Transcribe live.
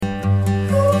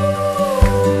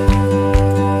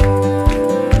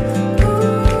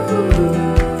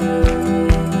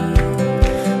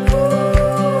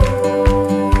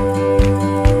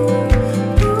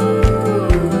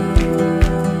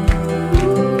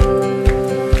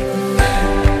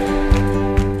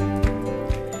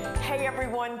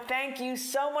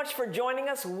much for joining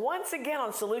us once again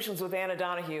on Solutions with Anna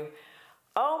Donahue.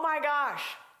 Oh my gosh,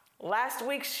 last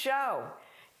week's show.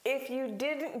 If you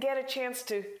didn't get a chance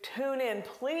to tune in,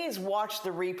 please watch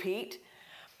the repeat.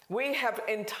 We have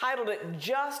entitled it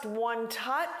Just One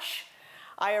Touch.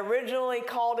 I originally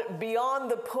called it Beyond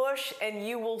the Push, and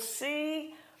you will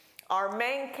see our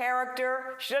main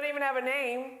character. She doesn't even have a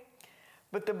name,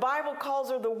 but the Bible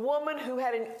calls her the woman who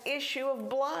had an issue of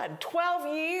blood,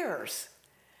 12 years.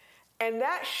 And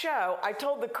that show, I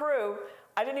told the crew,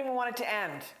 I didn't even want it to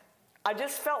end. I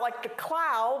just felt like the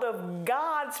cloud of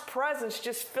God's presence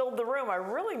just filled the room. I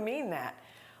really mean that.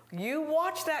 You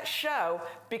watch that show,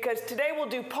 because today we'll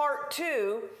do part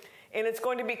 2, and it's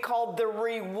going to be called The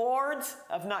Rewards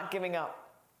of Not Giving Up.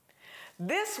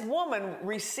 This woman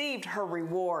received her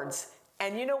rewards.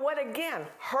 And you know what? Again,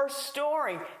 her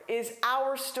story is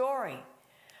our story.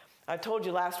 I told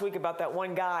you last week about that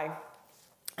one guy,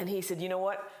 and he said, you know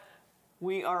what?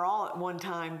 We are all at one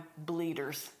time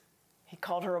bleeders. He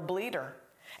called her a bleeder.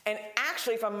 And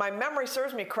actually, if my memory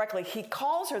serves me correctly, he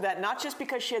calls her that not just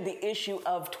because she had the issue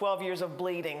of 12 years of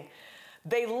bleeding.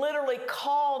 They literally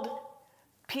called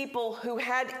people who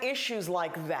had issues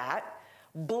like that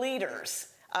bleeders.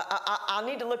 I'll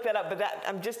need to look that up, but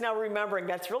I'm just now remembering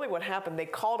that's really what happened. They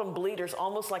called them bleeders,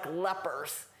 almost like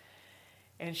lepers.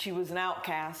 And she was an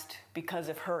outcast because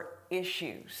of her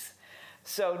issues.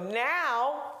 So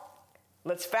now,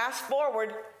 let's fast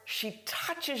forward. She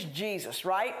touches Jesus,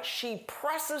 right? She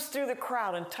presses through the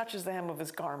crowd and touches the hem of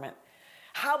his garment.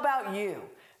 How about you?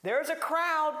 There's a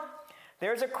crowd.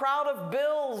 There's a crowd of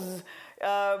bills,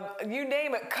 you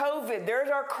name it, COVID. There's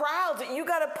our crowds that you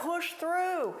got to push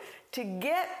through to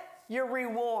get your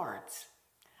rewards.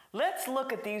 Let's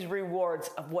look at these rewards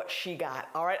of what she got.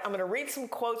 All right, I'm going to read some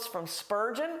quotes from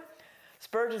Spurgeon.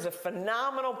 Spurgeon's a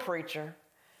phenomenal preacher,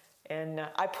 and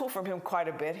I pull from him quite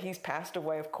a bit. He's passed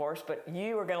away, of course, but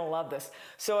you are going to love this.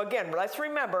 So again, let's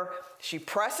remember, she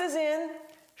presses in.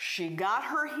 She got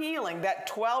her healing. That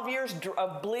 12 years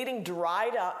of bleeding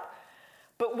dried up.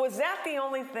 But was that the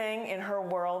only thing in her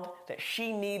world that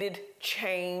she needed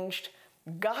changed?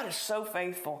 God is so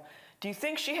faithful. Do you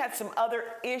think she had some other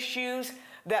issues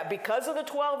that because of the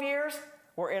 12 years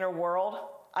were in her world?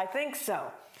 I think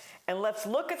so. And let's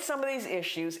look at some of these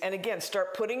issues and again,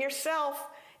 start putting yourself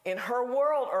in her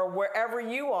world or wherever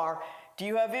you are. Do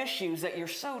you have issues that you're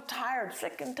so tired,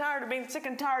 sick and tired of being sick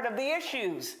and tired of the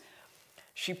issues?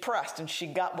 She pressed and she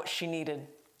got what she needed.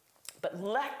 But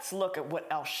let's look at what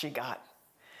else she got.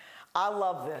 I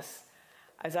love this.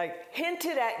 As I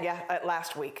hinted at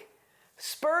last week,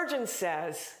 Spurgeon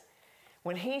says,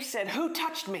 when he said, "Who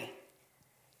touched me?"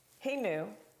 he knew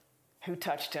who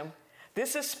touched him.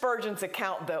 This is Spurgeon's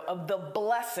account, though, of the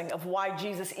blessing of why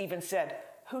Jesus even said,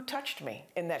 "Who touched me?"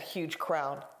 in that huge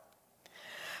crowd.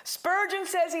 Spurgeon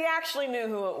says he actually knew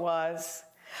who it was,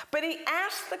 but he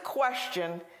asked the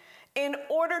question in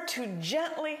order to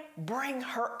gently bring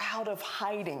her out of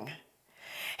hiding.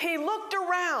 He looked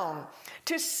around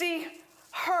to see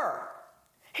her.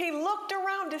 He looked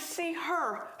around to see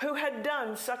her who had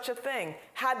done such a thing,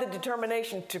 had the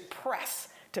determination to press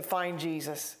to find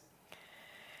Jesus.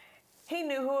 He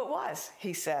knew who it was,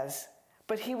 he says,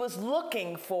 but he was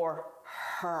looking for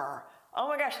her. Oh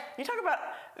my gosh, you talk about,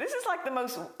 this is like the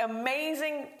most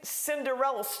amazing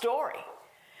Cinderella story.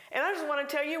 And I just want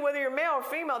to tell you, whether you're male or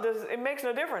female, it makes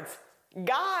no difference.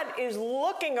 God is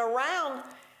looking around,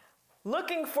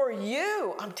 looking for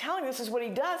you. I'm telling you, this is what he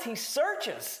does. He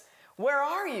searches. Where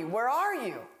are you? Where are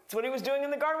you? It's what he was doing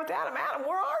in the garden with Adam. Adam,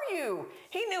 where are you?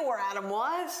 He knew where Adam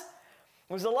was.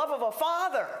 It was the love of a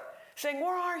father saying,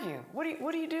 where are you? What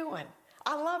are you doing?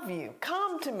 I love you.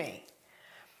 Come to me.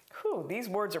 Whew, these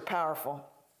words are powerful.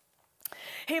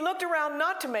 He looked around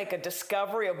not to make a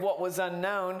discovery of what was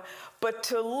unknown, but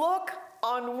to look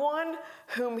on one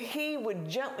whom he would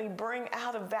gently bring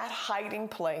out of that hiding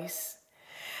place.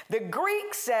 The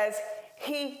Greek says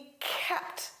he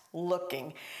kept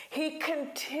looking. He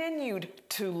continued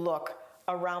to look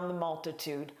around the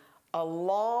multitude, a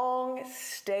long,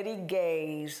 steady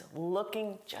gaze,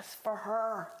 looking just for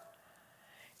her.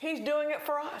 He's doing it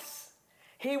for us.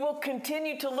 He will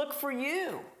continue to look for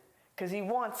you because he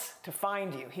wants to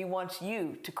find you. He wants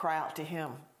you to cry out to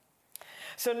him.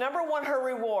 So number one, her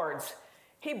rewards.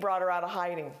 He brought her out of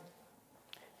hiding.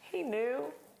 He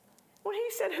knew. When he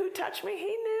said, "Who touched me?"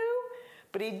 he knew.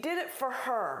 But he did it for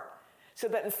her so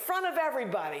that in front of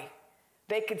everybody,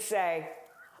 they could say,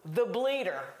 the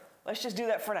bleeder. Let's just do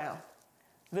that for now.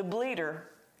 The bleeder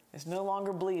is no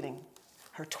longer bleeding.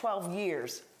 Her 12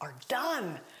 years are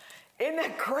done. Isn't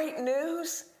that great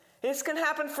news? This can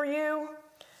happen for you.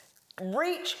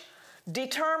 Reach,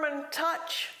 determine,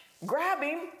 touch. Grab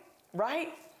him,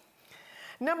 right?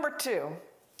 Number 2,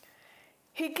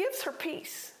 he gives her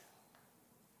peace.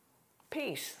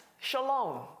 Peace.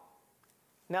 Shalom.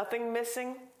 Nothing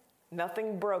missing,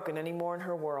 nothing broken anymore in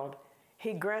her world.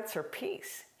 He grants her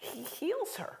peace. He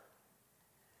heals her.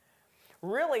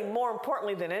 Really, more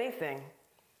importantly than anything,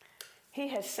 he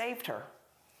has saved her.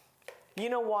 You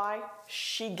know why?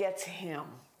 She gets him.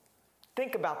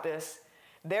 Think about this.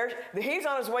 He's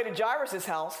on his way to Jairus'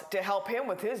 house to help him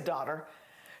with his daughter.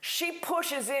 She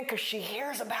pushes in because she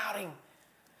hears about him.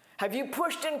 Have you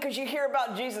pushed in because you hear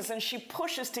about Jesus? And she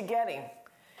pushes to get him.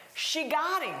 She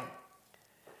got him.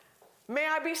 May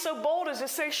I be so bold as to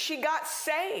say she got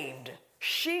saved.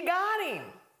 She got him.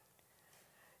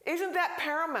 Isn't that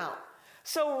paramount?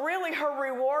 So really her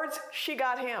rewards, she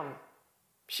got him.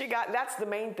 That's the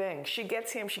main thing. She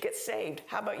gets him, she gets saved.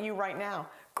 How about you right now?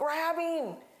 Grab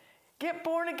him. Get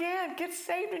born again. Get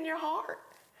saved in your heart.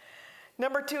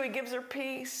 Number 2, he gives her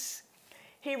peace.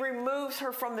 He removes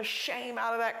her from the shame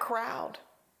out of that crowd.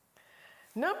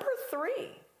 Number 3,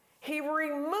 he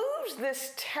removes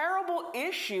this terrible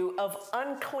issue of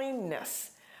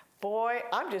uncleanness. Boy,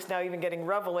 I'm just now even getting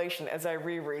revelation as I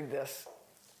reread this.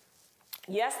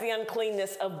 Yes, the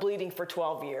uncleanness of bleeding for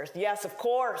 12 years. Yes, of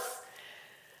course.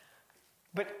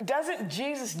 But doesn't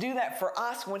Jesus do that for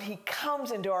us when he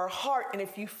comes into our heart? And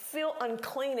if you feel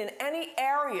unclean in any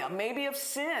area, maybe of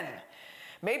sin,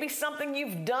 maybe something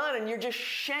you've done and you're just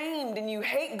shamed and you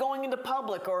hate going into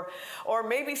public, or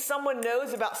maybe someone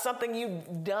knows about something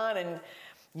you've done and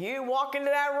you walk into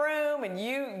that room and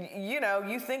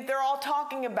you think they're all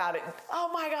talking about it. Oh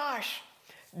my gosh.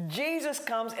 Jesus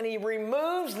comes and he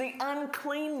removes the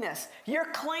uncleanness.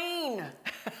 You're clean.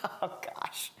 Oh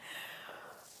gosh.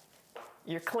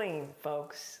 You're clean,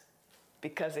 folks,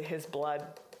 because of his blood.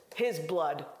 His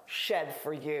blood shed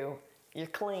for you. You're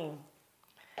clean.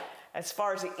 As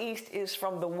far as the east is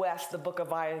from the west, the book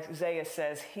of Isaiah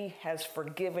says he has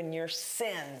forgiven your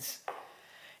sins.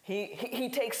 He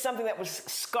takes something that was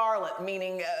scarlet,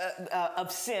 meaning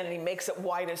of sin, and he makes it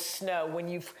white as snow when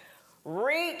you've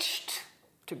reached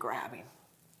to grab him.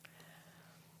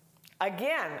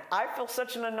 Again, I feel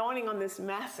such an anointing on this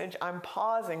message. I'm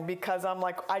pausing because I'm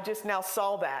like, I just now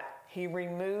saw that. He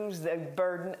removes the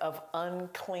burden of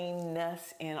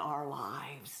uncleanness in our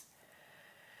lives.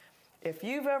 If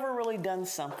you've ever really done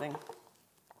something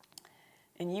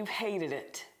and you've hated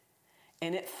it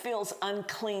and it feels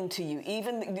unclean to you,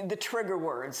 even the trigger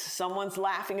words, someone's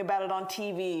laughing about it on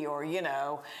TV, or,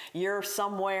 you're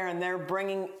somewhere and they're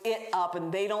bringing it up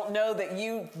and they don't know that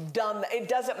you've done that. It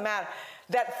doesn't matter.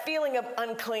 That feeling of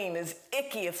unclean is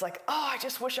icky. It's like, oh, I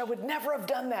just wish I would never have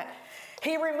done that.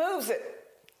 He removes it.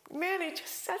 Man, he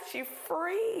just sets you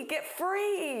free. Get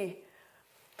free.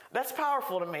 That's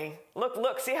powerful to me.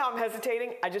 Look, see how I'm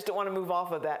hesitating? I just don't want to move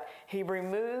off of that. He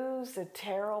removes the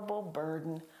terrible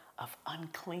burden of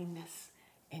uncleanness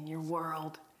in your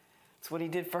world. That's what he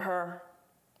did for her.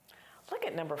 Look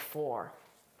at number 4.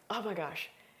 Oh my gosh.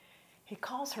 He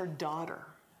calls her daughter.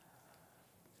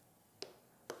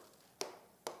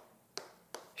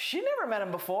 She never met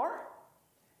him before,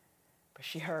 but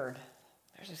she heard.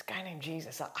 There's this guy named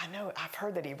Jesus. I know, I've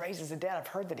heard that he raises the dead. I've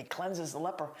heard that he cleanses the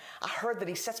leper. I heard that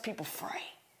he sets people free.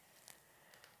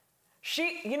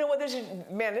 You know what, this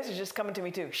is just coming to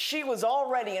me too. She was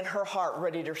already in her heart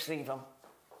ready to receive him.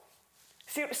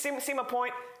 See my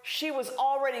point? She was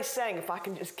already saying, if I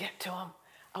can just get to him,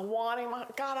 I want him.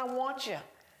 God, I want you.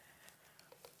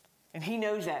 And he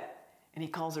knows that, and he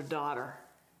calls her daughter.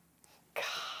 God.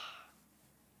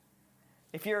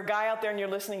 If you're a guy out there and you're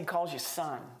listening, he calls you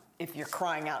son. If you're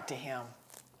crying out to him,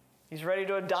 he's ready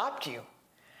to adopt you.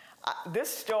 This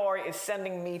story is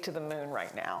sending me to the moon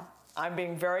right now. I'm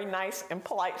being very nice and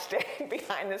polite standing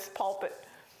behind this pulpit.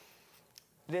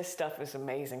 This stuff is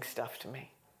amazing stuff to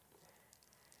me.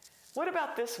 What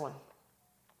about this one?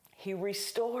 He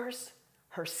restores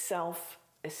her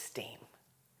self-esteem.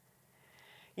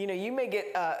 You may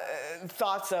get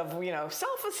thoughts of,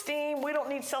 self-esteem. We don't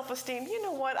need self-esteem. You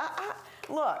know what?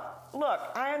 Look,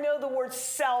 I know the word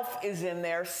self is in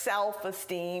there,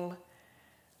 self-esteem.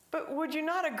 But would you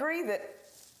not agree that,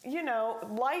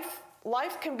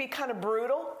 life can be kind of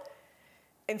brutal,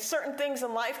 and certain things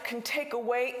in life can take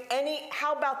away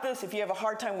how about this if you have a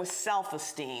hard time with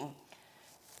self-esteem?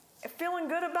 Feeling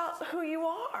good about who you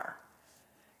are.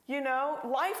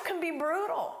 Life can be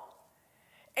brutal.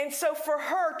 And so for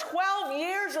her, 12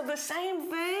 years of the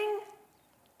same thing,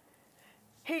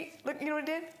 you know what he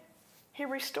did? He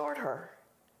restored her.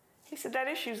 He said, that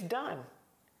issue's done.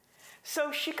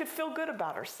 So she could feel good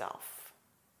about herself.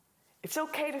 It's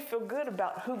okay to feel good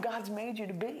about who God's made you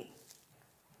to be.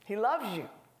 He loves you.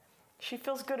 She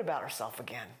feels good about herself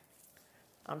again.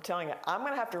 I'm telling you, I'm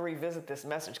going to have to revisit this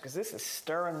message because this is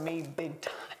stirring me big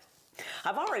time.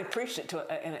 I've already preached it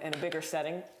in a bigger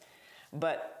setting,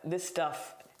 but this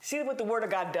stuff, see what the Word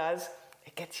of God does?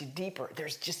 It gets you deeper.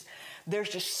 There's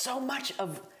just so much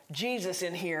of Jesus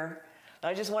in here.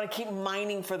 I just want to keep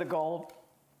mining for the gold.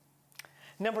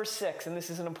 Number 6, and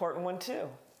this is an important one too.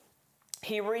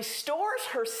 He restores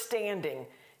her standing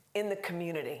in the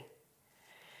community.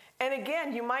 And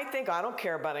again, you might think, I don't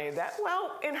care about any of that.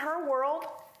 Well, in her world,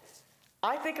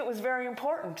 I think it was very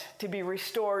important to be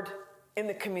restored in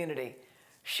the community.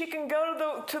 She can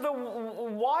go to the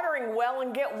watering well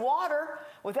and get water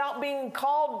without being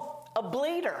called a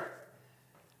bleeder.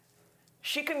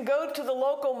 She can go to the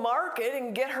local market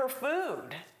and get her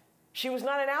food. She was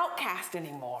not an outcast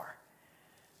anymore.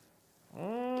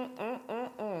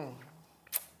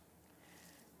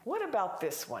 What about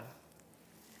this one?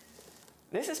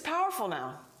 This is powerful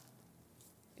now.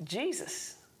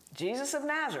 Jesus of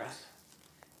Nazareth,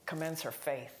 commends her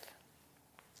faith.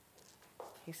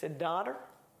 He said, daughter,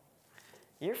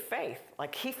 your faith,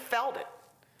 like he felt it.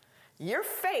 Your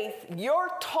faith, your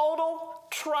total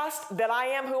trust that I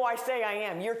am who I say I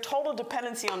am, your total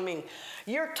dependency on me,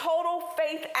 your total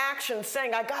faith action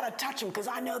saying, I got to touch him because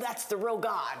I know that's the real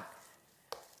God,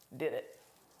 did it.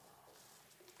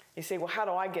 You say, well, how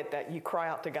do I get that? You cry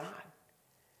out to God.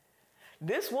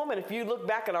 This woman, if you look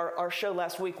back at our show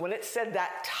last week, when it said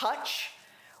that touch,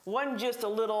 wasn't just a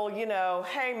little,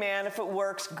 hey man, if it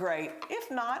works, great. If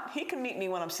not, he can meet me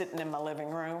when I'm sitting in my living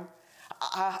room.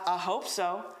 I hope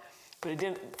so. But it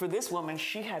didn't. For this woman,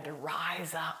 she had to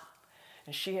rise up.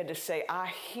 And she had to say,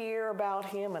 I hear about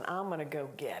him and I'm going to go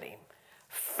get him.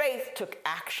 Faith took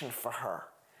action for her.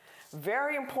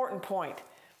 Very important point.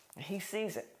 He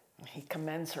sees it. He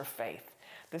commends her faith.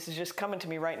 This is just coming to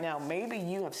me right now. Maybe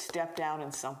you have stepped out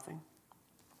in something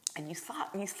and you thought,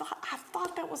 I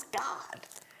thought that was God.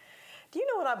 Do you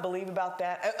know what I believe about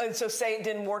that? And so say it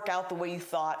didn't work out the way you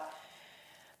thought.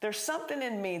 There's something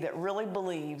in me that really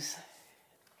believes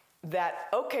that,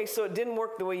 okay, so it didn't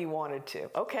work the way you wanted to.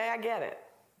 Okay, I get it.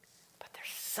 But there's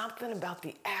something about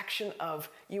the action of,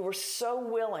 you were so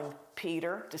willing,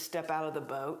 Peter, to step out of the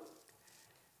boat,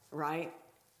 right?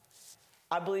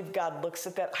 I believe God looks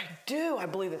at that. I do. I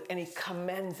believe it. And he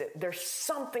commends it. There's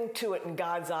something to it in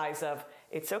God's eyes of,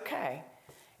 it's okay.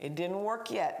 It didn't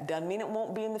work yet. Doesn't mean it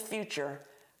won't be in the future.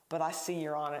 But I see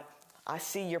you're on it. I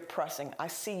see you're pressing. I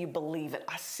see you believe it.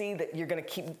 I see that you're going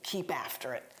to keep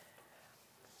after it.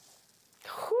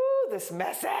 Whew, this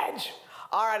message.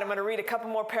 All right, I'm going to read a couple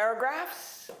more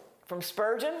paragraphs from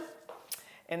Spurgeon.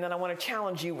 And then I want to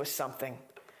challenge you with something.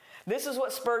 This is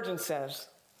what Spurgeon says.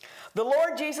 The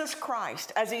Lord Jesus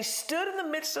Christ, as he stood in the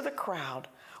midst of the crowd,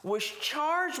 was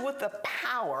charged with a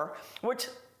power which,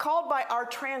 called by our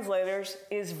translators,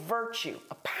 is virtue.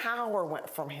 A power went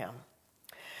from him.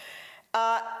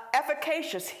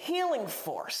 Efficacious healing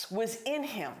force was in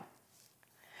him.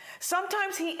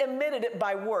 Sometimes he emitted it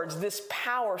by words, this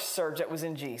power surge that was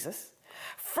in Jesus.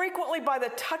 Frequently by the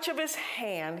touch of his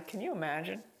hand. Can you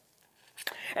imagine?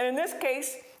 And in this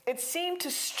case, it seemed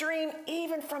to stream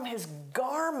even from his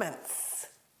garments,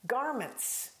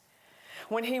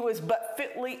 when he was but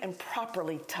fitly and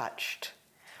properly touched.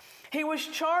 He was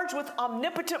charged with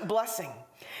omnipotent blessing,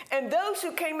 and those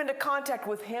who came into contact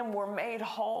with him were made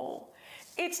whole.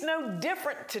 It's no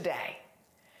different today.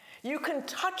 You can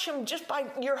touch him just by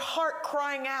your heart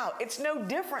crying out. It's no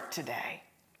different today.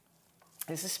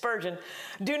 This is Spurgeon.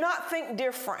 Do not think,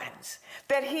 dear friends,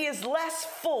 that he is less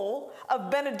full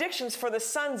of benedictions for the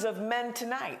sons of men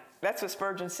tonight. That's what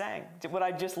Spurgeon's saying. What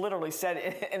I just literally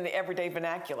said in the everyday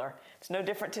vernacular. It's no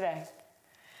different today.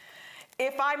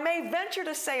 If I may venture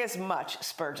to say as much,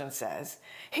 Spurgeon says,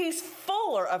 he's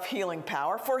fuller of healing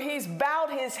power, for he's bowed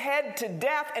his head to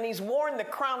death and he's worn the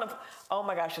crown of, oh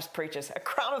my gosh, this preaches, a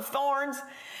crown of thorns.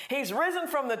 He's risen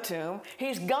from the tomb.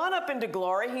 He's gone up into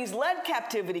glory. He's led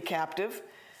captivity captive.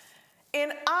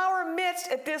 In our midst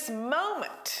at this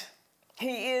moment,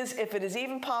 he is, if it is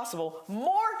even possible,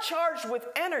 more charged with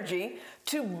energy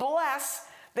to bless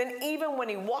than even when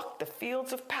he walked the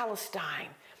fields of Palestine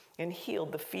and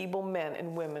healed the feeble men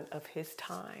and women of his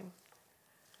time.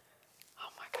 Oh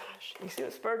my gosh. You see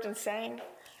what Spurgeon's saying?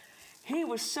 He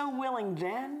was so willing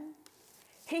then.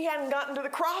 He hadn't gotten to the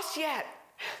cross yet.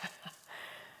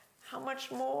 How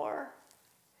much more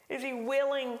is he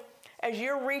willing as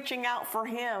you're reaching out for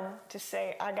him to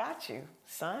say, I got you,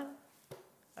 son.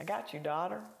 I got you,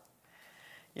 daughter.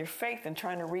 Your faith in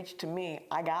trying to reach to me,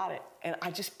 I got it. And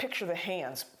I just picture the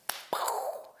hands.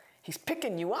 He's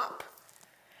picking you up.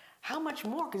 How much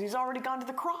more? Because he's already gone to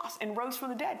the cross and rose from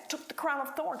the dead, took the crown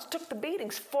of thorns, took the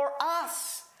beatings for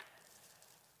us.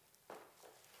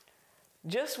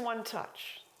 Just one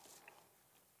touch.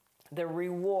 The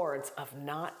rewards of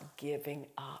not giving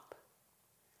up.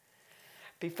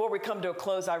 Before we come to a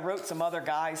close, I wrote some other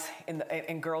guys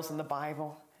and girls in the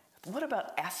Bible. What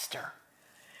about Esther?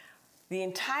 The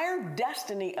entire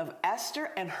destiny of Esther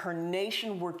and her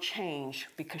nation were changed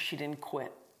because she didn't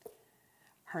quit.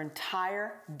 Her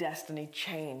entire destiny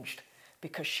changed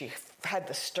because she had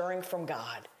the stirring from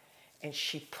God, and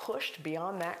she pushed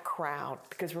beyond that crowd.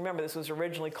 Because remember, this was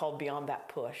originally called Beyond That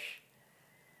Push.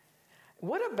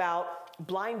 What about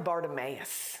blind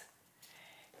Bartimaeus?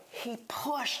 He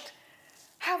pushed,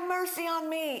 have mercy on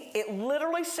me. It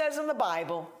literally says in the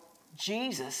Bible,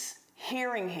 Jesus,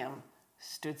 hearing him,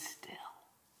 stood still.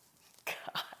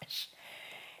 Gosh.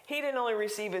 He didn't only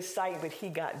receive his sight, but he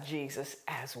got Jesus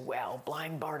as well.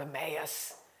 Blind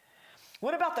Bartimaeus.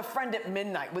 What about the friend at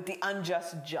midnight with the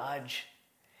unjust judge?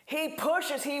 He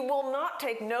pushes. He will not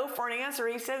take no for an answer.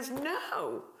 He says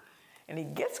no. And he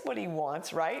gets what he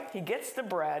wants, right? He gets the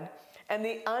bread. And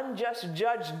the unjust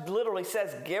judge literally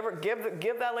says, give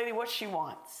that lady what she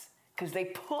wants. Because they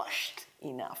pushed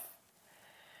enough.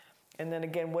 And then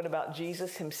again, what about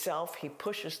Jesus himself? He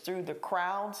pushes through the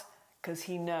crowds because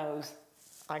he knows,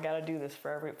 I got to do this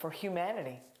for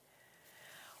humanity.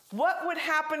 What would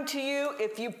happen to you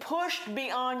if you pushed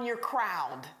beyond your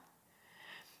crowd?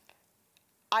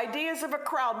 Ideas of a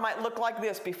crowd might look like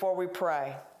this before we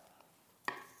pray.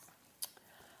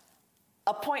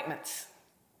 Appointments,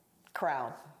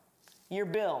 crowd. Your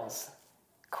bills,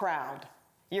 crowd.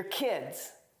 Your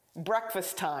kids,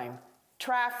 breakfast time,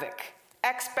 traffic,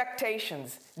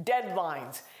 expectations,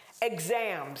 deadlines,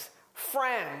 exams,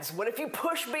 friends. What if you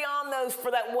push beyond those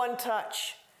for that one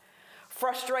touch?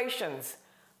 Frustrations,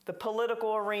 the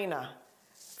political arena,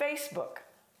 Facebook,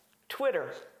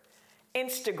 Twitter,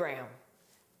 Instagram,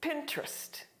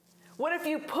 Pinterest. What if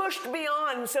you pushed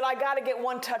beyond and said, I got to get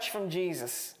one touch from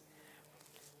Jesus?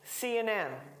 CNN,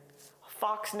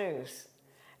 Fox News,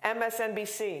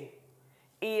 MSNBC,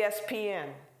 ESPN,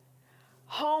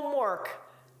 homework,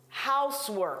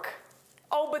 housework.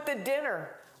 Oh, but the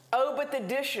dinner. Oh, but the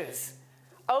dishes.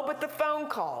 Oh, but the phone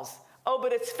calls. Oh,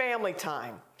 but it's family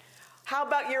time. How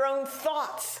about your own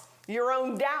thoughts, your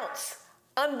own doubts,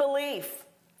 unbelief,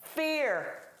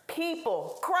 fear,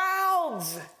 people,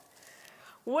 crowds?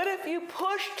 What if you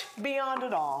pushed beyond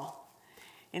it all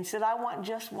and said, I want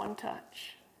just one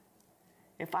touch?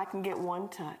 If I can get one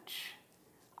touch,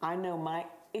 I know my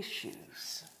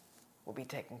issues will be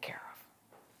taken care of.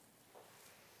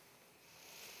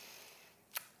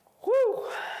 Whew.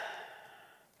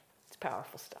 It's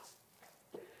powerful stuff.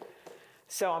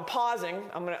 So I'm pausing.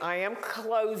 I am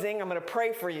closing. I'm going to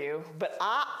pray for you. But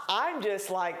I'm just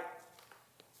like,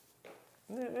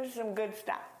 this is some good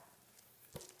stuff.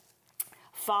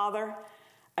 Father,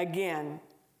 again,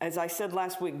 as I said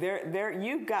last week,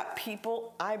 you've got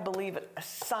people, I believe,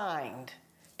 assigned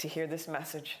to hear this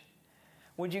message.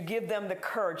 Would you give them the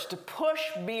courage to push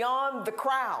beyond the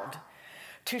crowd,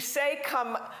 to say,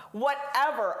 come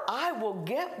whatever, I will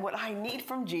get what I need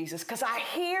from Jesus because I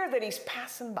hear that he's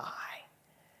passing by.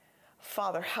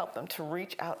 Father, help them to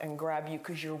reach out and grab you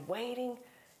because you're waiting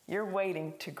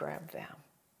to grab them.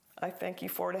 I thank you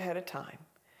for it ahead of time.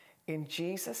 In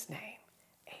Jesus' name,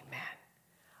 amen.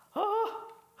 Oh,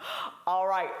 all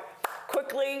right,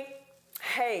 quickly,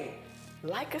 hey,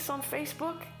 like us on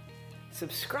Facebook,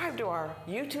 subscribe to our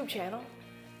YouTube channel.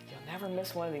 You'll never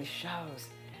miss one of these shows.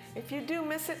 If you do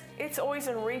miss it, it's always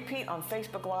in repeat on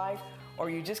Facebook Live, or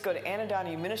you just go to Anna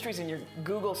Donahue Ministries in your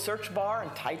Google search bar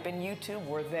and type in YouTube.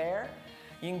 We're there.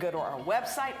 You can go to our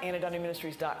website,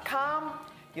 AnnaDonnahueMinistries.com.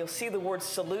 You'll see the word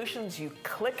solutions. You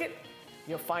click it,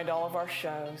 you'll find all of our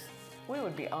shows. We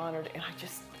would be honored, and I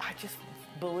just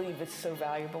believe it's so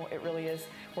valuable. It really is.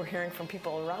 We're hearing from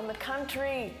people around the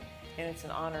country, and it's an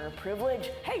honor and a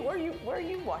privilege. Hey, where are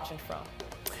you watching from?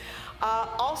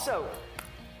 Also,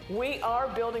 we are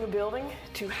building a building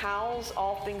to house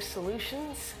All Things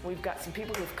Solutions. We've got some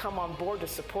people who've come on board to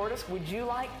support us. Would you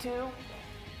like to?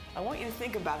 I want you to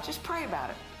think about it. Just pray about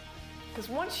it. Because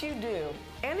once you do,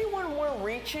 anyone we're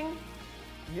reaching,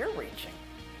 you're reaching.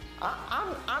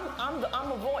 I'm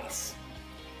the voice.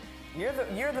 You're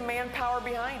the manpower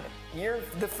behind it. You're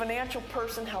the financial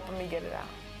person helping me get it out.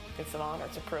 It's an honor.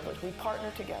 It's a privilege. We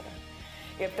partner together.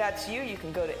 If that's you, you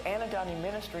can go to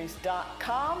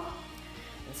AnnaDonnahueMinistries.com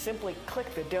and simply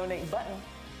click the donate button,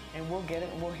 and we'll get it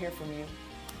and we'll hear from you.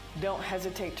 Don't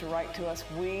hesitate to write to us.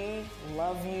 We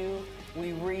love you.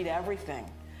 We read everything.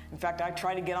 In fact, I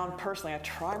try to get on personally. I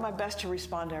try my best to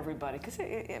respond to everybody because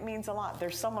it means a lot.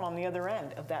 There's someone on the other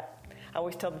end of that. I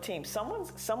always tell the team,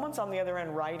 someone's on the other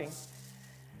end writing.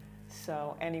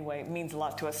 So anyway, it means a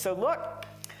lot to us. So look,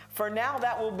 for now,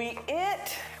 that will be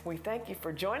it. We thank you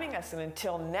for joining us. And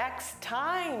until next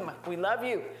time, we love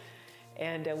you.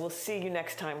 And we'll see you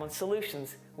next time on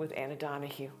Solutions with Anna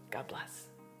Donahue. God bless.